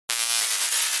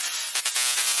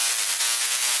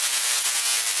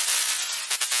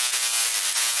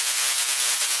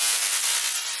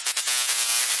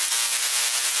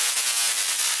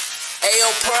Ayo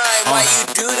Prime, why you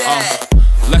do that?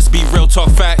 Let's be real, talk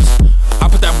facts. I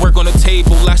put that work on the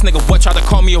table. Last nigga what tried to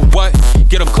call me a what?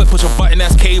 Get 'em clip, push a button,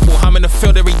 that's cable. I'm in the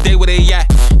field every day where they at.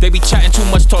 They be chatting too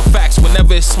much, talk facts.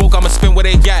 Whenever it's smoke, I'ma spin where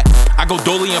they at. I go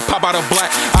dolly and pop out a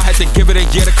black. I had to give it a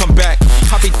year to come back.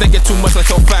 I be thinking too much like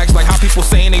talk facts. Like how people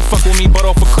saying they fuck with me, but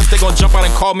off a clip they gon' jump out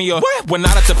and call me a what? When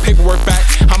I let the paperwork back,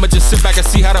 I'ma just sit back and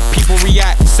see how the people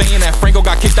react. Saying that Franko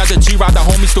got kicked out the G-Ride, the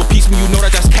homie still piece me, you know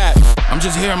that that's cap. I'm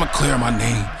just here, I'ma clear my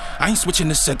name. I ain't switching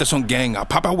the set, that's on gang. I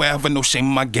pop out wherever, no shame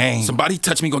in my game. Somebody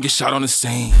touch me, gon' get shot on the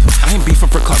scene. I ain't beefing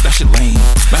for club, that shit lame.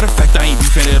 Matter of fact, I ain't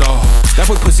beefing at all. That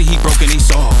boy pussy, he broke and he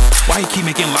saw. Why he keep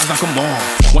making lies like I'm on?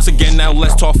 Once again, now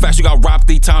let's talk fast. You got robbed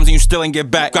 3 times and you still ain't get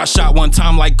back. Got shot 1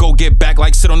 time, like go get back.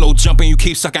 Like sit on no jump and you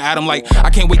keep sucking at him. Like I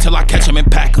can't wait till I catch him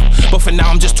and pack him. But for now,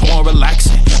 I'm just torn,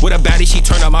 relaxing. With a baddie, she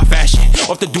turn up my fashion.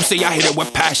 Off the deuce, I hit it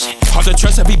with passion. Hard to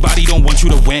trust, everybody don't want you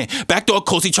to win. Backdoor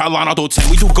cozy, try line out 10.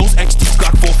 We do ghost XD,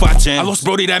 Glock 4-5 jam. I lost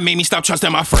Brody, that made me stop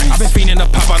trusting my friends. I've been fiending to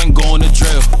pop out and go on the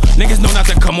drill. Niggas know not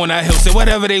to come on that hill. Say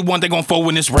whatever they want, they gon' fold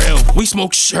when it's real. We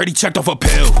smoke shirt, he checked off a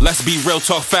pill. Let's be real,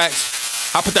 talk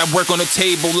facts. I put that work on the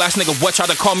table. Last nigga what tried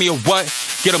to call me a what?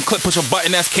 Get 'em clip, push a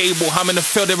button, that's cable. I'm in the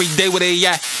field every day where they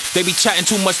at. They be chatting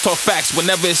too much, talk facts.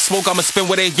 Whenever it's smoke, I'ma spin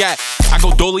where they at. I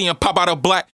go dolly and pop out a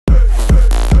black.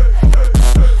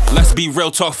 Let's be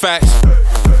real, talk facts.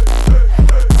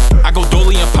 I go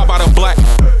dolly and pop out a black.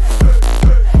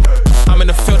 I'm in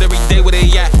the field every day where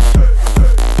they at.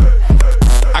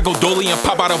 I go dolly and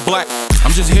pop out a black.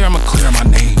 I'm just here, I'ma clear my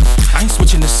name. I ain't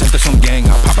switching the set, that's on gang.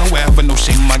 I pop out wherever, no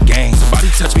shame in my game. Somebody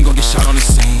touch me, gon' get shot on the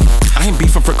scene. I ain't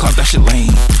beefing for club, that shit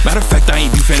lame. Matter of fact, I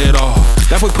ain't beefing at all.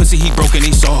 That boy pussy, he broke and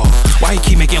he saw. Why he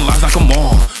keep making lies